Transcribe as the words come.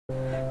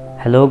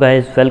Hello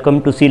guys, welcome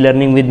to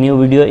Clearning with new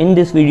video. In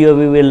this video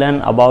we will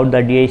learn about the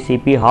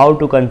DHCP, how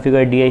to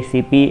configure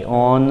DHCP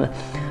on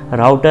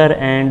router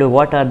and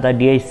what are the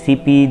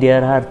DHCP.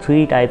 There are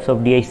three types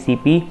of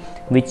DHCP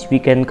which we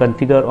can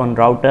configure on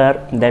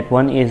router. That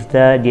one is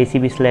the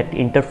DHCP Select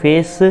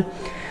Interface,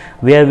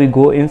 where we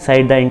go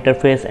inside the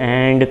interface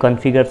and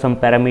configure some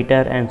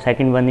parameter, and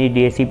second one is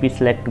DHCP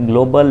Select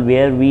Global,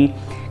 where we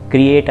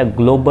create a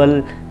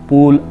global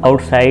pool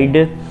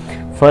outside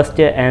first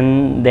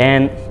and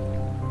then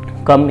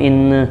come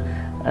in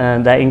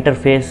the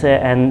interface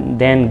and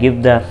then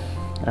give the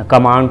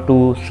command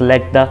to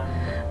select the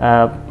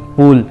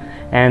pool.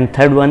 And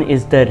third one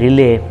is the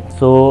relay.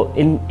 So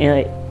in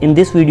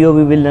this video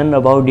we will learn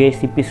about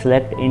DHCP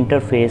Select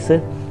Interface,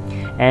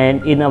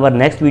 and in our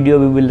next video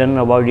we will learn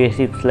about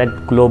DHCP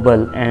Select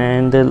Global.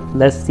 And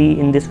let's see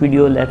in this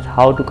video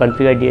how to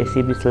configure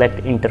DHCP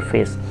Select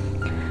Interface.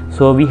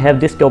 So we have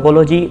this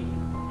topology,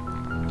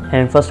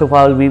 and first of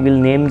all we will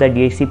name the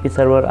DHCP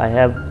server. I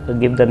have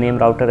give the name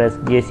router as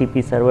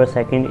DHCP server.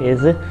 Second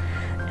is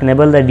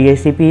enable the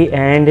DHCP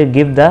and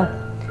give the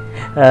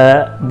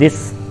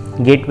this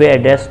gateway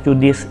address to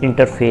this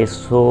interface.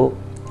 So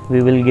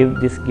we will give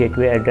this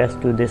gateway address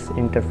to this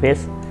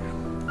interface.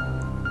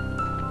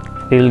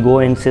 We will go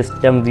in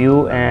system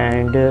view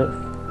and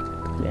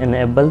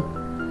enable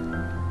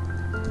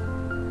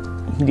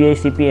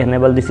DHCP.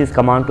 Enable, this is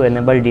command to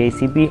enable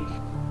DHCP.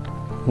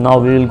 Now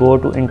we will go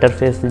to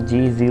interface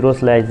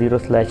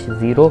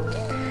G0/0/0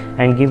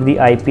 and give the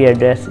IP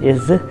address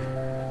is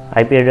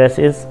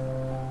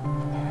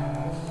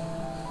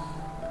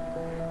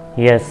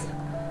yes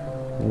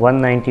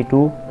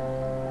 192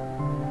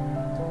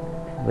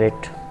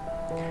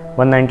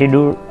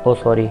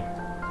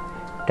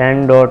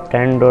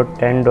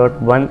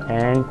 10.10.10.1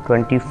 and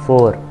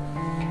 24.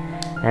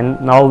 And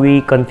now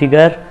we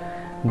configure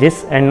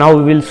this, and now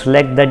we will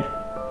select the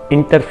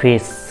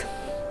interface.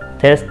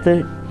 Test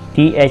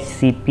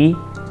DHCP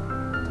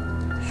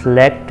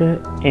Select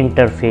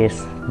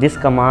Interface, this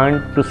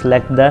command to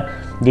select the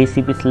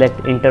DHCP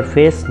Select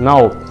Interface.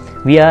 Now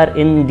we are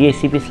in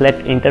DHCP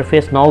Select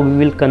Interface. Now we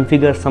will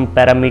configure some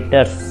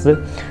parameters.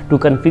 To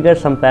configure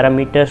some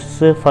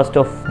parameters, first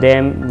of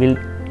them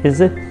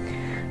is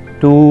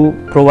to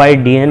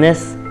provide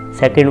DNS.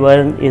 Second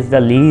one is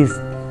the lease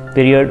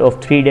period of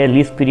 3 day.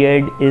 Lease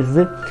period is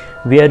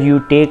where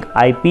you take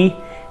IP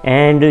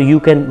and you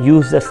can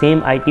use the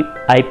same IP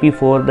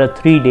for the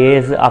 3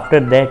 days. After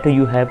that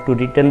you have to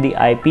return the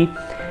IP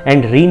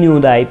and renew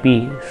the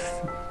IP,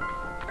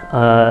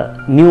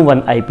 new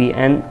one IP.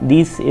 And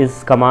this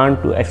is command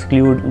to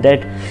exclude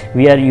that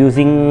we are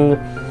using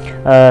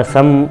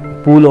some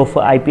pool of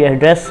IP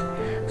address.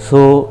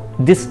 So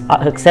this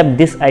except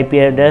this IP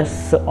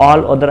address,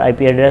 all other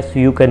IP address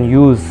you can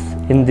use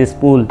in this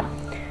pool.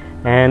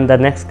 And the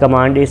next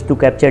command is to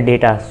capture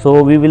data.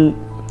 So we will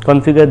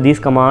configure this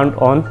command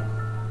on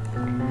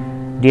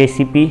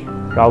DHCP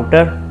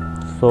router.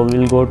 So we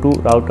will go to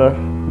router.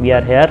 We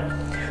are here.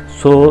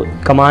 So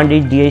command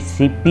is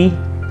DHCP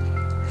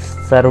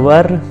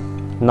server.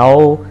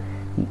 Now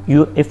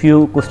if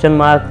you question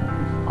mark,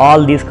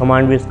 all these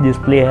command will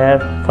display here.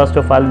 First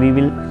of all we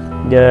will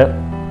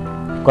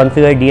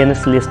configure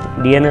DNS list.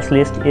 DNS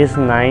list is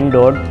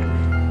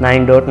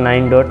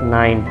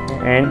 9.9.9.9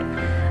 and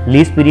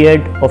lease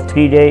period of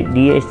 3 day.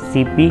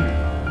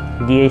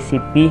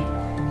 DHCP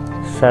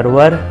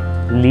server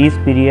lease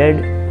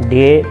period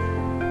day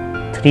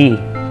 3.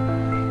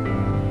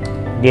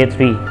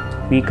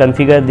 We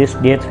configure this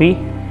day 3.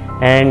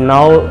 And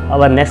now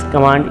our next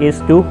command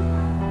is to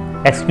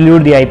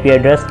exclude the IP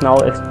address. Now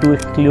to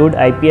exclude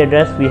IP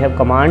address we have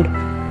command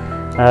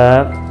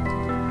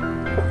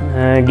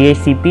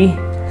DHCP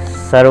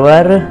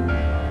server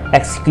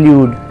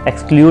exclude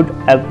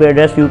IP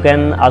address. You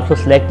can also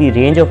select the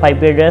range of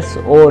IP address,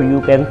 or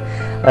you can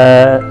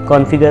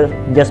configure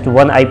just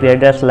one IP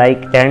address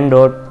like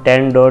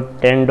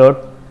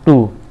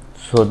 10.10.10.2.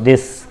 So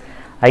this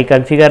I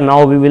configure.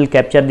 Now we will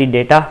capture the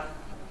data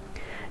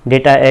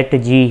at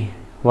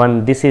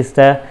G1. This is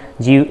the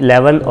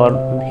G11, or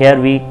here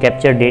we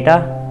capture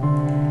data.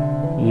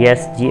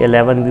 Yes,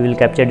 G11 we will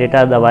capture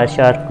data. The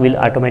Wireshark will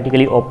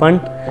automatically open.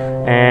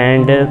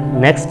 And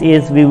next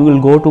is we will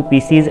go to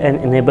PCs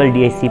and enable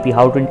DHCP.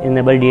 How to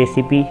enable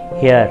DHCP?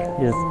 Here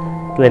is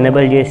to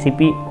enable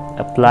DHCP,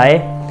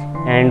 apply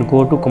and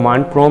go to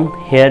command prompt.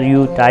 Here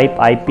you type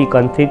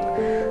ipconfig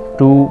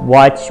to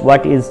watch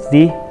what is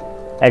the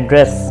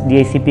address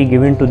DHCP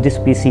given to this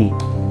PC.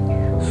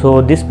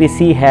 So this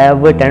PC have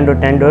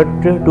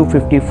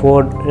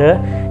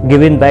 10.10.254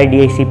 given by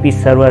DHCP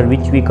server,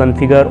 which we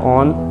configure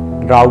on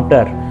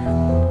router.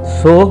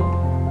 So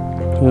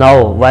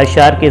now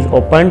Wireshark is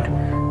opened.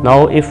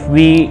 Now if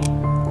we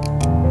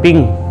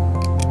ping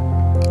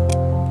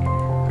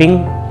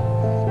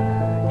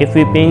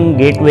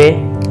gateway,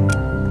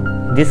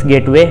 this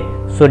gateway,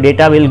 so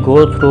data will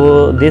go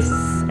through this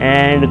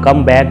and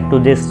come back to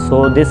this.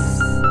 So this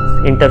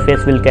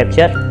interface will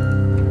capture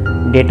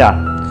data.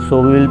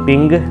 So we will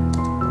ping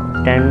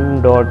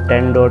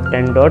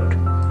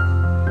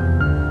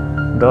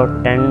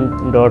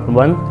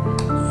 10.10.10.10.1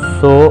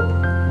 So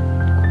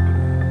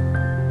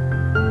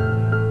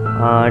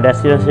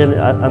destination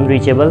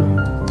unreachable,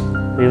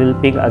 we will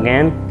ping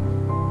again.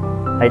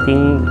 I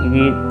think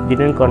we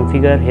didn't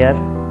configure here.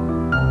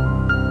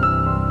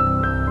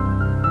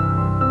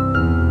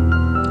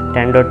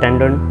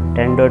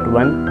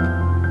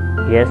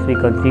 10.10.10.1, yes, we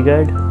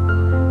configured,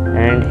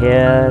 and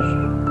here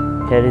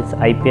is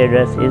IP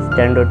address is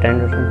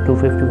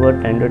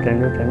 10.10.254,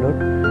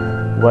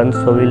 10.10.10.1.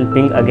 so we'll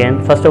ping again.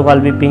 First of all,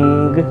 we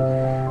ping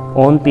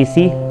on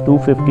PC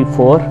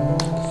 254,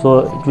 so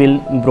it will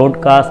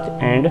broadcast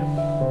and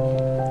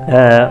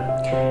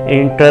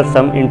enter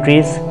some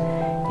entries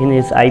in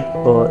his IP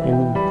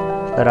in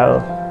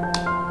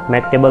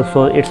MAC table.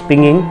 So it's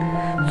pinging.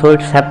 So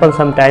it happens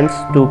sometimes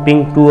to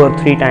ping 2 or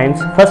 3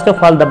 times. First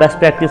of all, the best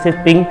practice is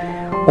ping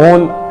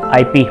on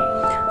IP.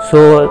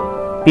 So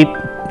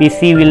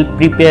PC will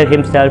prepare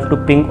himself to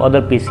ping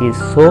other PCs.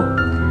 So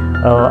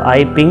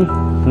I ping,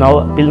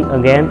 now ping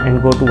again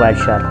and go to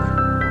Wireshark.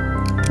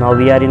 Now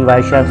we are in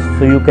Wireshark,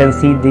 so you can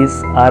see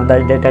these are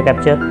the data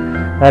capture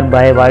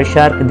by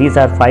Wireshark. These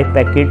are 5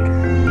 packets.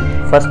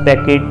 First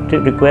packet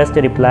request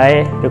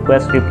reply,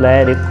 request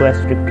reply,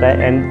 request reply,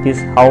 and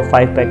this how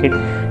 5 packets,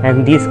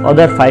 and these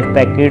other 5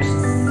 packets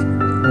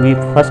we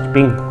first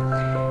ping,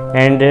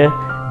 and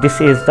this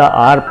is the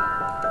ARP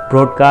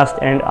broadcast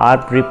and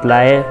ARP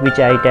reply, which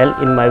I tell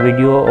in my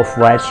video of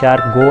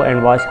Wireshark. Go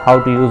and watch how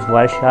to use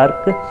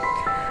Wireshark.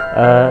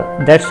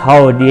 That's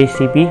how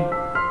DHCP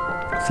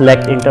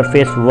Select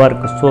Interface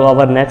works. So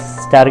our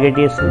next target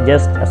is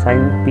just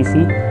assign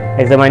PC,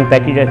 examine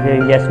packet.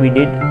 Yes, we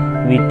did.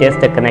 We test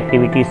the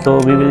connectivity, so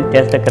we will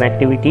test the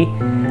connectivity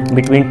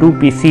between 2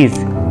 PCs.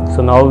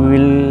 So now we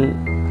will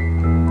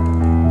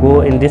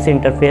go in this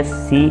interface,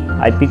 see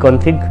IP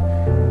config.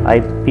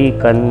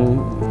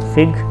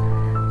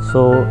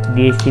 So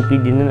DHCP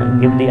didn't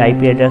give the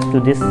IP address to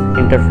this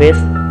interface.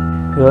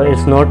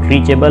 It's not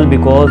reachable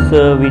because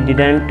we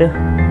didn't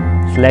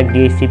select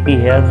DHCP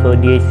here. So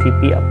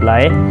DHCP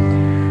apply.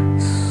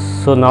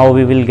 So now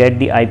we will get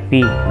the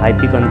IP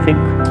config.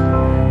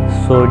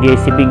 So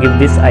DHCP give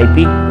this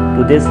IP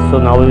to this. So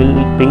now we will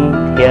ping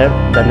here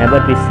the neighbor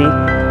PC,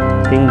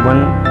 ping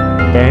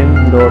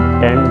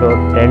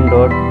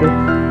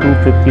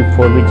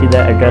 110.10.10.254, which is the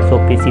address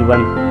of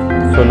PC1.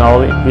 So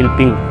now it will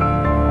ping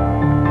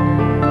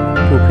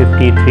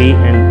 253,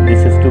 and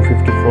this is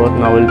 254.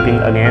 Now we'll ping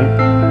again.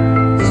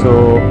 So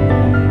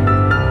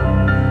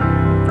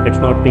it's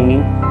not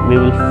pinging. We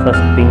will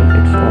first ping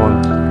its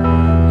on.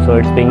 So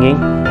it's pinging.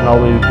 Now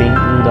we will ping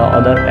the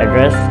other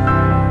address.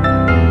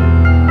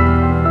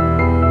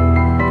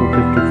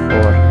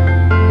 254.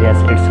 Yes,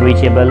 it's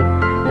reachable.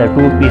 The 2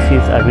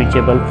 PCs are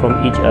reachable from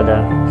each other.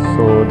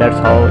 So that's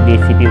how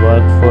DHCP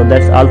works. So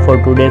that's all for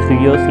today's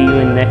video. See you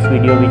in next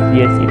video with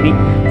DHCP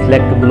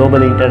Select Global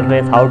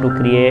Interface, how to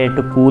create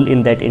a pool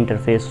in that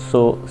interface.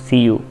 So see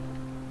you.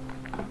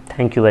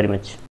 Thank you very much.